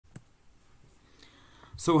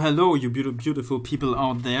So hello, you beautiful people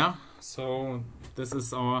out there. So this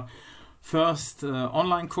is our first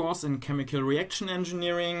online course in chemical reaction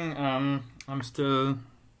engineering. I'm still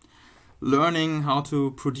learning how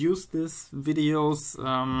to produce these videos.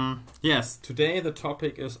 Yes, today the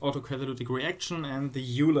topic is autocatalytic reaction and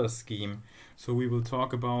the Euler scheme. So we will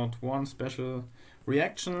talk about one special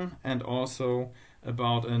reaction and also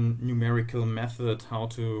about a numerical method how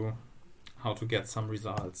to get some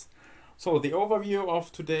results. So the overview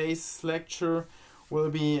of today's lecture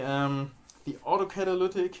will be the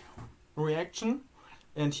autocatalytic reaction,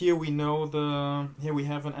 and here we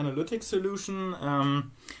have an analytic solution.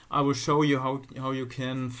 I will show you how you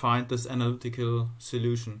can find this analytical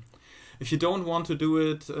solution. If you don't want to do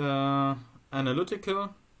it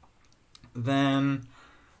analytical, then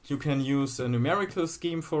you can use a numerical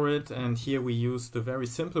scheme for it, and here we use the very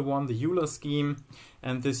simple one, the Euler scheme,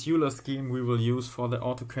 and this Euler scheme we will use for the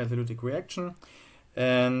autocatalytic reaction.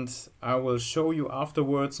 And I will show you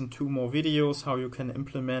afterwards in 2 more videos how you can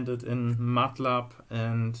implement it in MATLAB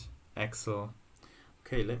and Excel.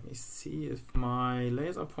 Okay, let me see if my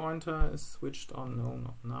laser pointer is switched on. No,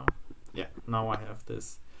 not now. Yeah, now I have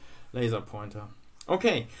this laser pointer.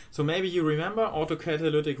 Okay, so maybe you remember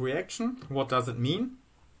autocatalytic reaction. What does it mean?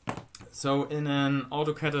 So in an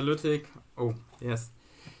autocatalytic, oh yes,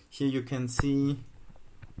 here you can see,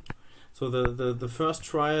 so the first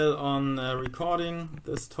trial on recording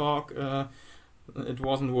this talk, it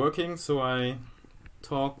wasn't working, so I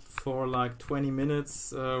talked for like 20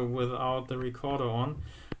 minutes without the recorder on,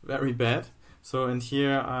 very bad. So and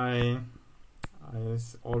here I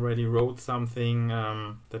already wrote something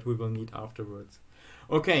that we will need afterwards.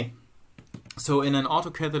 Okay, so in an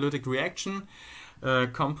autocatalytic reaction,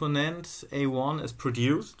 component A1 is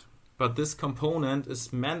produced, but this component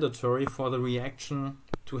is mandatory for the reaction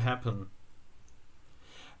to happen.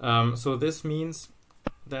 So this means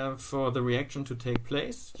that for the reaction to take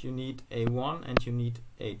place, you need A1 and you need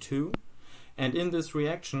A2. And in this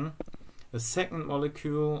reaction, a second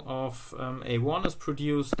molecule of A1 is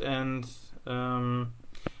produced and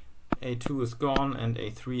A2 is gone and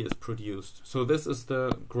A3 is produced. So this is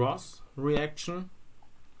the gross reaction.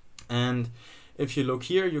 And if you look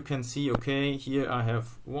here, you can see, okay, here I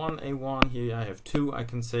have one A1, here I have 2. I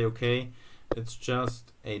can say, okay, it's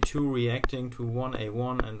just A2 reacting to one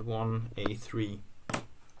A1 and one A3.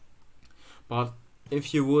 But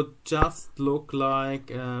if you would just look like,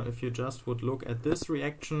 if you just would look at this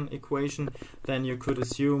reaction equation, then you could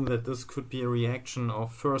assume that this could be a reaction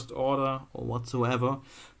of first order or whatsoever.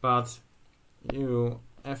 But you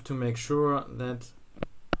have to make sure that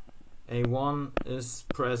A1 is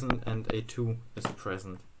present and A2 is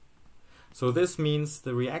present. So this means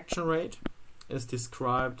the reaction rate is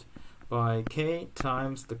described by K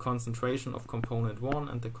times the concentration of component 1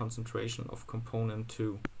 and the concentration of component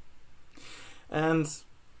 2. And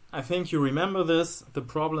I think you remember this. The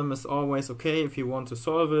problem is always, okay, if you want to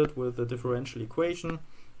solve it with a differential equation,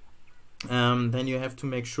 then you have to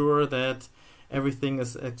make sure that everything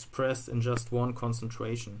is expressed in just one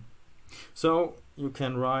concentration. So you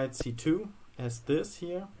can write C2 as this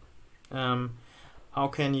here. How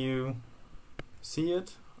can you see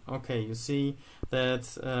it? Okay, you see that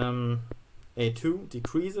A2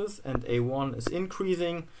 decreases and A1 is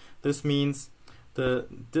increasing. This means the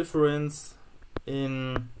difference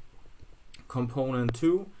in component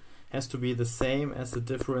 2 has to be the same as the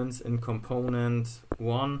difference in component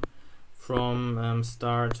 1 from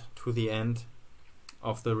start to the end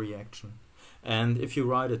of the reaction. And if you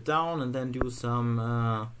write it down and then do some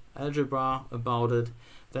algebra about it,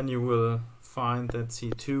 then you will find that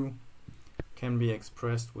C2 can be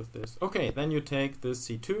expressed with this. Okay, then you take this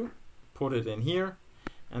C2, put it in here,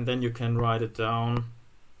 and then you can write it down.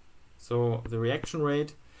 So the reaction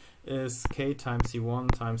rate is K times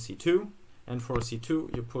C1 times C2, and for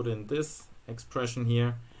C2 you put in this expression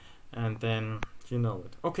here, and then you know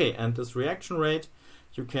it. Okay, and this reaction rate,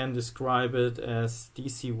 you can describe it as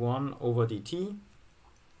dC1 over dt,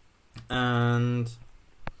 and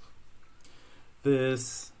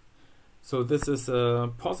this is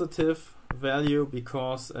a positive value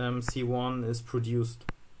because C1 is produced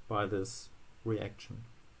by this reaction.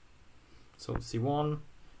 So C1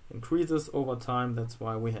 increases over time, that's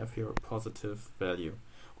why we have here a positive value.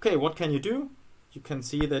 Okay, what can you do? You can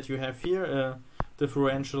see that you have here a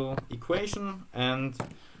differential equation, and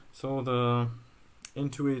so the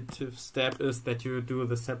intuitive step is that you do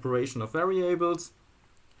the separation of variables.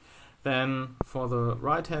 Then for the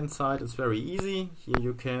right hand side it's very easy. Here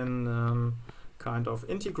you can kind of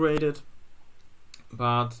integrate it,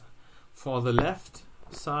 but for the left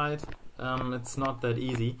side it's not that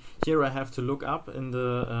easy. Here I have to look up in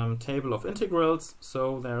the table of integrals.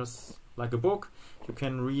 So there's like a book. You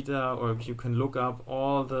can read or you can look up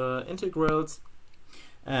all the integrals,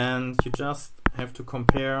 and you just have to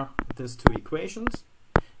compare these two equations,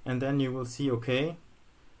 and then you will see, okay,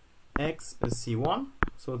 x is c1,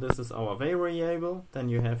 so this is our variable. Then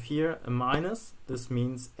you have here a minus, this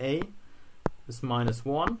means a is minus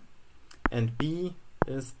 1, and b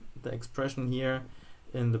is the expression here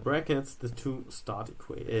in the brackets, the two start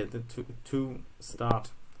two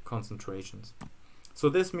start concentrations. So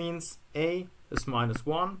this means a is minus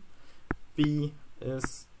 1, b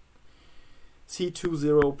is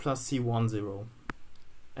C20 plus C10.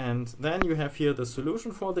 And then you have here the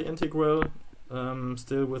solution for the integral,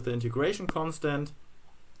 still with the integration constant,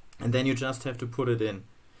 and then you just have to put it in.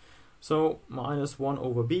 So minus 1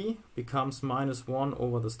 over b becomes minus 1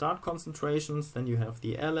 over the start concentrations. Then you have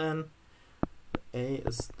the ln, a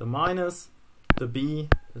is the minus, the b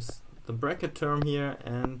is the bracket term here,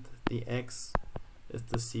 and the x is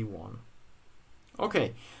the c1.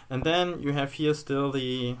 Okay, and then you have here still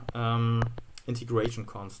the integration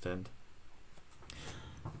constant.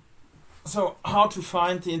 So how to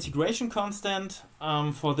find the integration constant?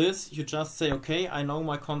 For this you just say, okay, I know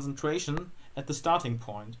my concentration at the starting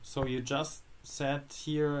point. So you just set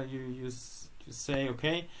here, you say,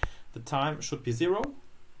 okay, the time should be 0,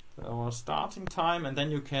 our starting time, and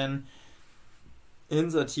then you can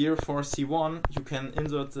insert here for C1, you can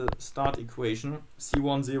insert the start equation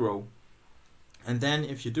C10. And then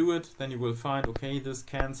if you do it, then you will find, okay, this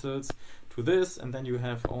cancels to this, and then you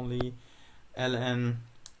have only ln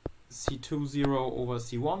C20 over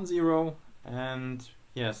C10. And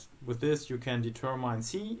yes, with this you can determine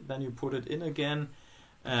C, then you put it in again,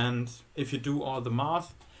 and if you do all the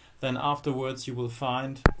math, then afterwards you will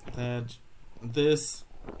find that this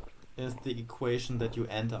is the equation that you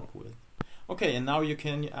end up with. Okay, and now you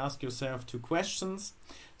can ask yourself two questions.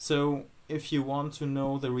 So if you want to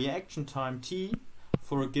know the reaction time T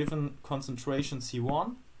for a given concentration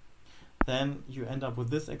C1, then you end up with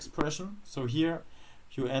this expression. So here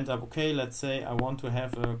you end up, okay, let's say I want to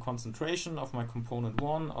have a concentration of my component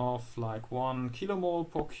 1 of like 1 kilomole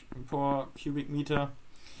per cubic meter.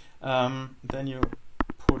 Then you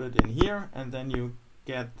put it in here, and then you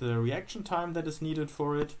get the reaction time that is needed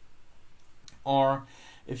for it. Or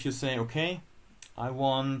if you say, okay, I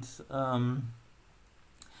want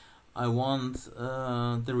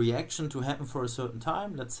the reaction to happen for a certain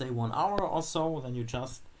time, let's say 1 hour or so, then you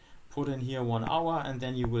just put in here 1 hour, and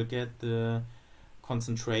then you will get the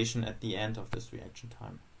concentration at the end of this reaction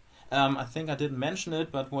time. I think I didn't mention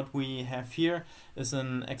it, but what we have here is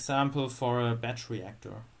an example for a batch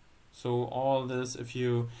reactor. So all this, if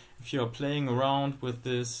you are playing around with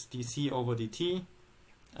this dc over dt,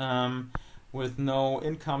 with no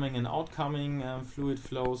incoming and outcoming fluid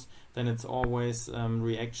flows, then it's always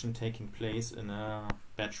reaction taking place in a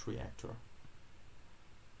batch reactor.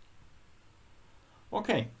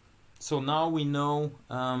 Okay, so now we know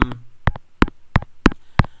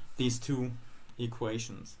these two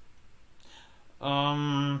equations.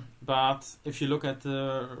 But if you look at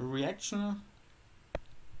the reaction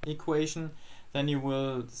equation, then you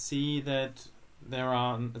will see that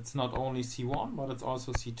it's not only C1, but it's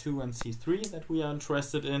also C2 and C3 that we are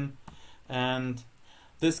interested in, and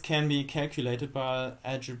this can be calculated by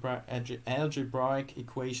algebraic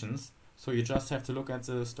equations. So you just have to look at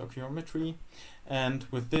the stoichiometry, and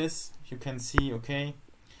with this you can see, okay,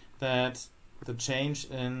 that the change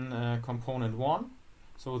in component 1,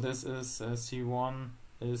 so this is C1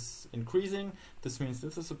 is increasing, this means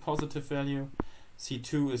this is a positive value.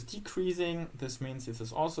 C2 is decreasing, this means this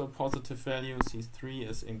is also a positive value. C3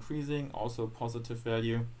 is increasing, also a positive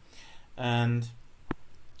value. And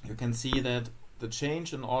you can see that the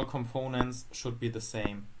change in all components should be the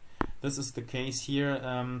same. This is the case here,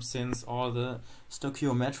 since all the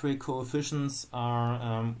stoichiometric coefficients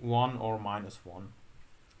are 1 or minus 1.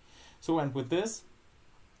 So, and with this,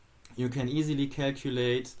 you can easily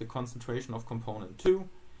calculate the concentration of component 2.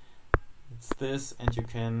 It's this, and you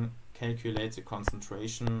can calculate the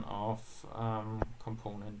concentration of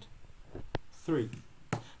component 3.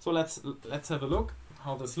 So let's have a look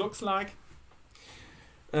how this looks like.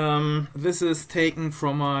 This is taken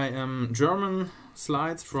from my German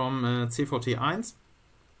slides from CVT1.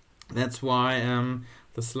 That's why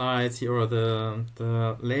the slides here, or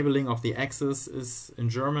the labeling of the axis is in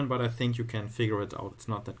German, but I think you can figure it out. It's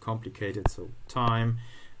not that complicated. So time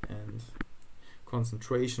and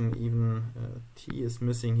concentration, even T is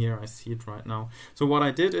missing here, I see it right now. So what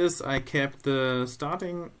I did is I kept the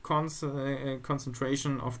starting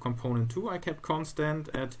concentration of component 2, I kept constant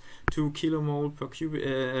at 2 kilomole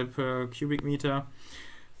per cubic meter.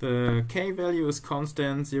 The K value is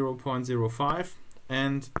constant 0.05,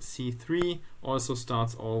 and C3 also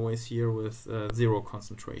starts always here with 0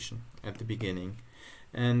 concentration at the beginning.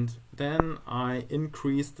 And then I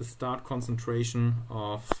increase the start concentration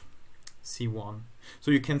of C1.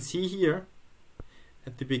 So you can see here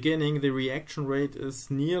at the beginning the reaction rate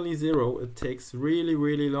is nearly 0. It takes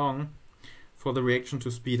really long for the reaction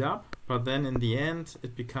to speed up, but then in the end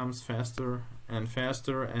it becomes faster and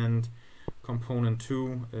faster, and component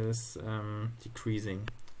 2 is decreasing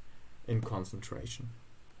in concentration.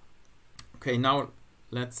 Okay, now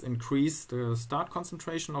let's increase the start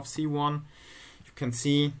concentration of C1. You can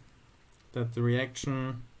see that the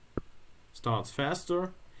reaction starts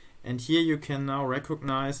faster, and here you can now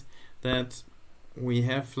recognize that we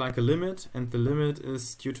have like a limit, and the limit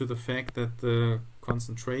is due to the fact that the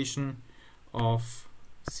concentration of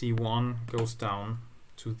C1 goes down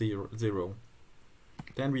to 0.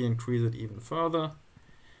 Then we increase it even further,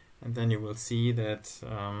 and then you will see that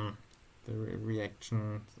the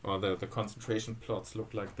reaction or the concentration plots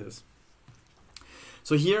look like this.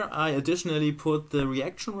 So here I additionally put the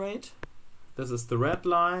reaction rate. This is the red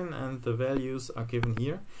line, and the values are given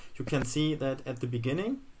here. You can see that at the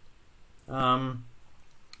beginning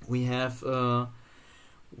we have an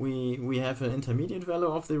intermediate value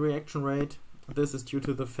of the reaction rate. This is due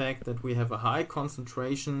to the fact that we have a high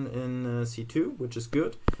concentration in C2, which is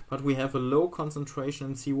good, but we have a low concentration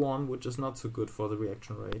in C1, which is not so good for the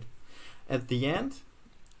reaction rate. At the end,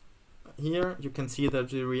 here you can see that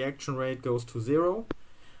the reaction rate goes to 0.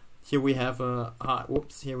 Here we have a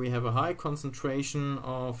high concentration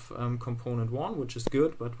of component 1, which is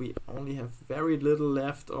good, but we only have very little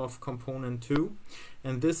left of component 2,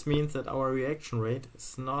 and this means that our reaction rate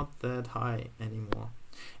is not that high anymore.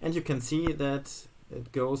 And you can see that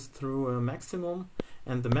it goes through a maximum,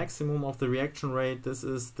 and the maximum of the reaction rate, this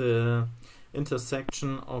is the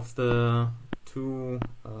intersection of the two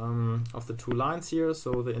lines here,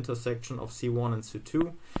 so the intersection of C1 and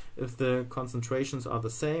C2. If the concentrations are the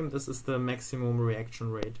same, this is the maximum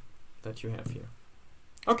reaction rate that you have here.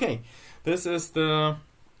 Okay, this is the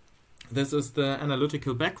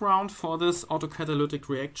analytical background for this autocatalytic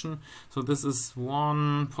reaction. So this is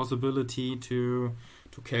one possibility to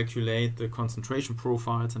calculate the concentration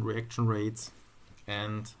profiles and reaction rates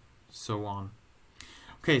and so on.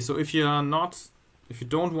 Okay, so if you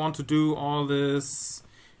don't want to do all this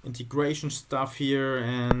integration stuff here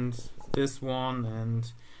and this one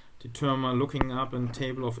and looking up in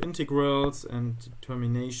table of integrals and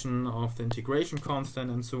determination of the integration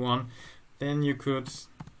constant and so on, then you could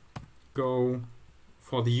go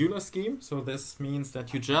for the Euler scheme. So this means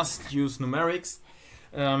that you just use numerics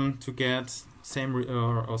to get same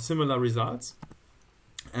or similar results.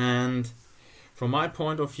 And from my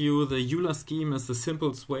point of view, the Euler scheme is the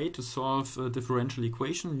simplest way to solve a differential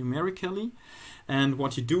equation numerically. And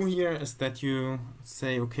what you do here is that you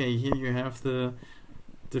say, okay, here you have the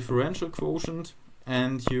differential quotient,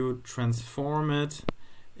 and you transform it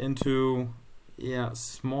into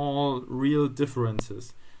small real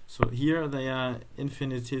differences. So here they are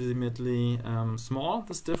infinitesimally small,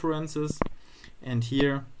 these differences, and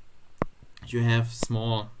here you have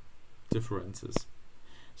small differences.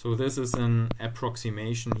 So this is an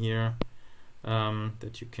approximation here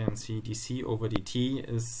that you can see dc over dt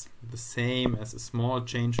is the same as a small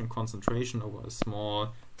change in concentration over a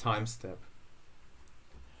small time step.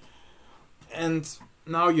 And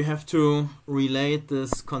now you have to relate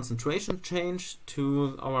this concentration change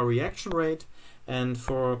to our reaction rate. And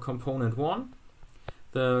for component 1,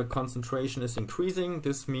 the concentration is increasing.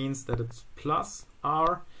 This means that it's plus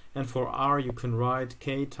R, and for R you can write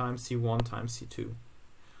K times C1 times C2.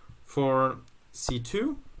 For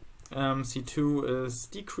C2, C2 is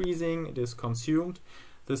decreasing, it is consumed.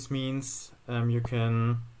 This means you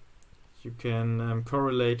can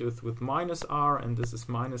correlate it with minus R, and this is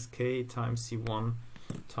minus K times C1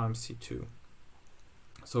 times C2.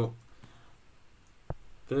 So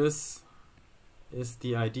this is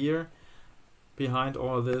the idea behind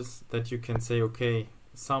all this, that you can say, okay,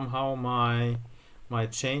 somehow my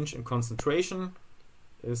change in concentration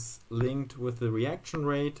is linked with the reaction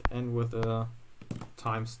rate and with a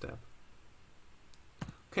time step.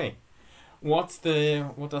 Okay, what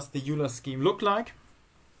does the Euler scheme look like?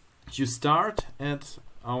 You start at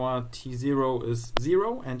our t0 is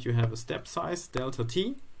 0, and you have a step size delta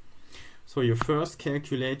t. So you first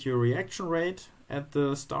calculate your reaction rate at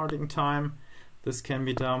the starting time. This can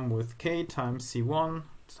be done with K times C1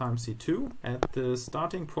 times C2 at the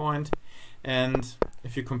starting point. And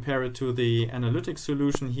if you compare it to the analytic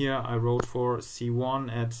solution here, I wrote for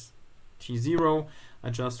C1 at T0, I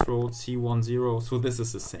just wrote C10, so this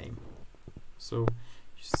is the same. So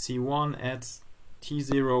C1 at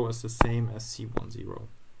T0 is the same as C10.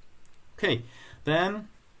 Okay, then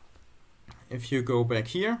if you go back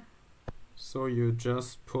here, so you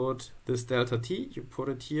just put this delta t, you put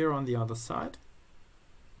it here on the other side,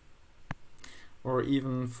 or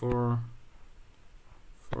even for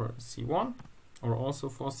C1, or also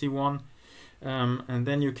for C1, and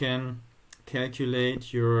then you can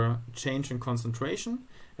calculate your change in concentration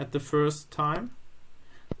at the first time.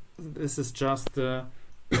 This is just the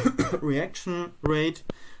reaction rate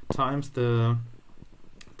times the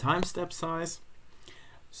time step size.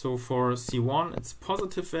 So for C1 it's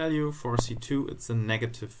positive value, for C2 it's a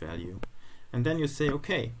negative value. And then you say,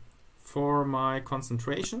 okay, for my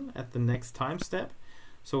concentration at the next time step,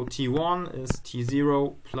 so T1 is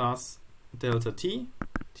T0 plus delta T.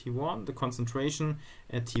 T1, the concentration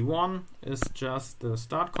at T1 is just the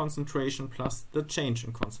start concentration plus the change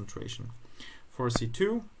in concentration. For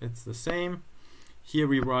C2 it's the same. Here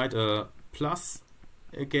we write a plus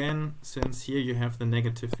again, since here you have the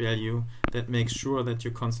negative value. That makes sure that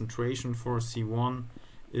your concentration for C1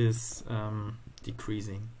 is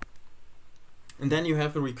decreasing. And then you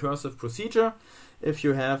have a recursive procedure. If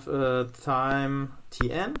you have a time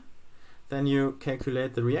Tn, then you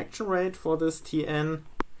calculate the reaction rate for this Tn.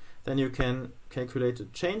 Then you can calculate the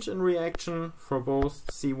change in reaction for both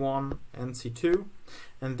C1 and C2.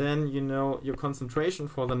 And then you know your concentration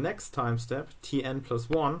for the next time step, Tn plus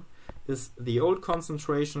 1, is the old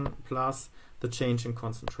concentration plus the change in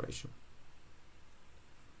concentration.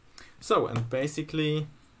 So, and basically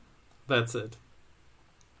that's it.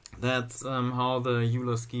 That's how the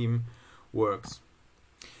Euler scheme works.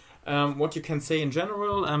 What you can say in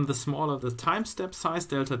general, the smaller the time step size,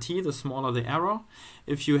 delta t, the smaller the error.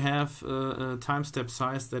 If you have a time step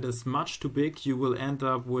size that is much too big, you will end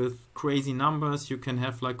up with crazy numbers. You can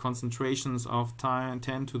have like concentrations of 10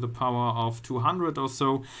 to the power of 200 or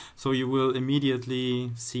so. So you will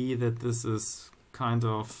immediately see that this is kind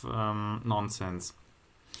of nonsense.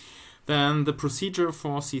 Then the procedure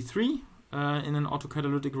for C3 in an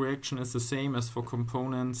autocatalytic reaction is the same as for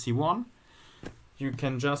component C1. You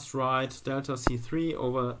can just write delta C3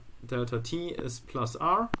 over delta T is plus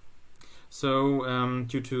R. So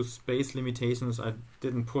due to space limitations I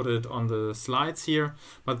didn't put it on the slides here,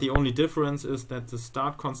 but the only difference is that the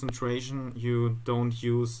start concentration you don't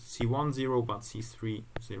use C10 but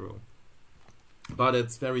C30. But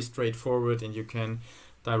it's very straightforward and you can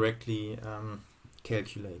directly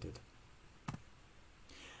calculate it.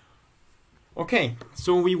 Okay,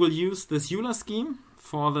 so we will use this Euler scheme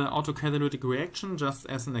for the autocatalytic reaction just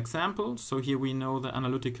as an example. So here we know the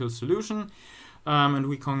analytical solution and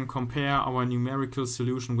we can compare our numerical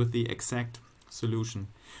solution with the exact solution.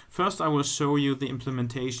 First I will show you the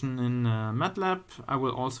implementation in MATLAB. I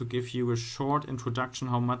will also give you a short introduction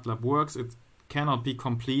how MATLAB works. It cannot be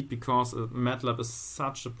complete because MATLAB is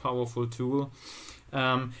such a powerful tool.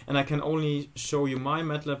 And I can only show you my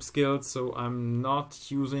MATLAB skills, so I'm not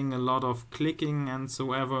using a lot of clicking and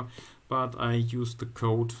so ever, but I use the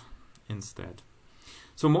code instead.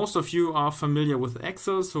 So most of you are familiar with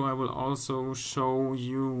Excel, so I will also show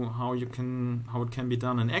you how it can be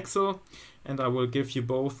done in Excel, and I will give you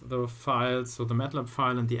both the files, so the MATLAB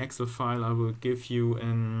file and the Excel file I will give you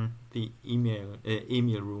in the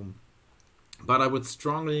email room. But I would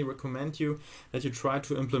strongly recommend you that you try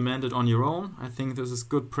to implement it on your own. I think this is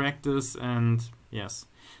good practice, and yes,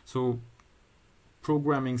 so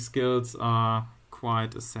programming skills are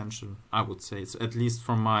quite essential, I would say, so at least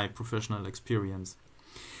from my professional experience.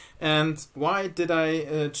 And why did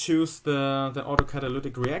I choose the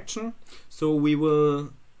autocatalytic reaction? So we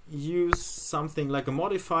will use something like a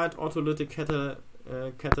modified autolytic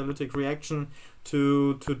catalytic reaction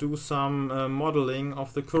to do some modeling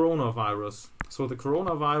of the coronavirus. So the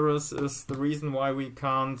coronavirus is the reason why we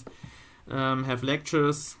can't have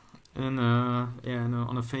lectures on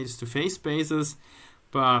a face-to-face basis,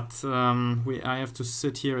 but I have to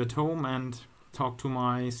sit here at home and talk to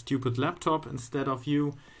my stupid laptop instead of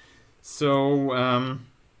you. So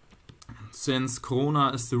since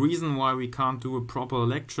Corona is the reason why we can't do a proper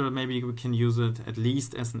lecture, maybe we can use it at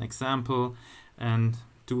least as an example and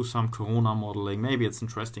do some Corona modeling. Maybe it's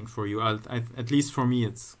interesting for you. At least for me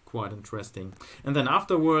it's quite interesting. And then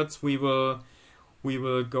afterwards we will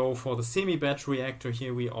go for the semi-batch reactor.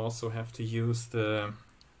 Here we also have to use the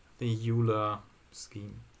Euler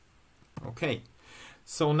scheme. Okay,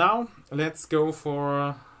 so now let's go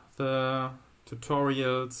to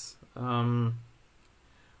tutorials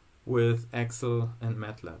with Excel and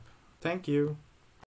MATLAB. Thank you.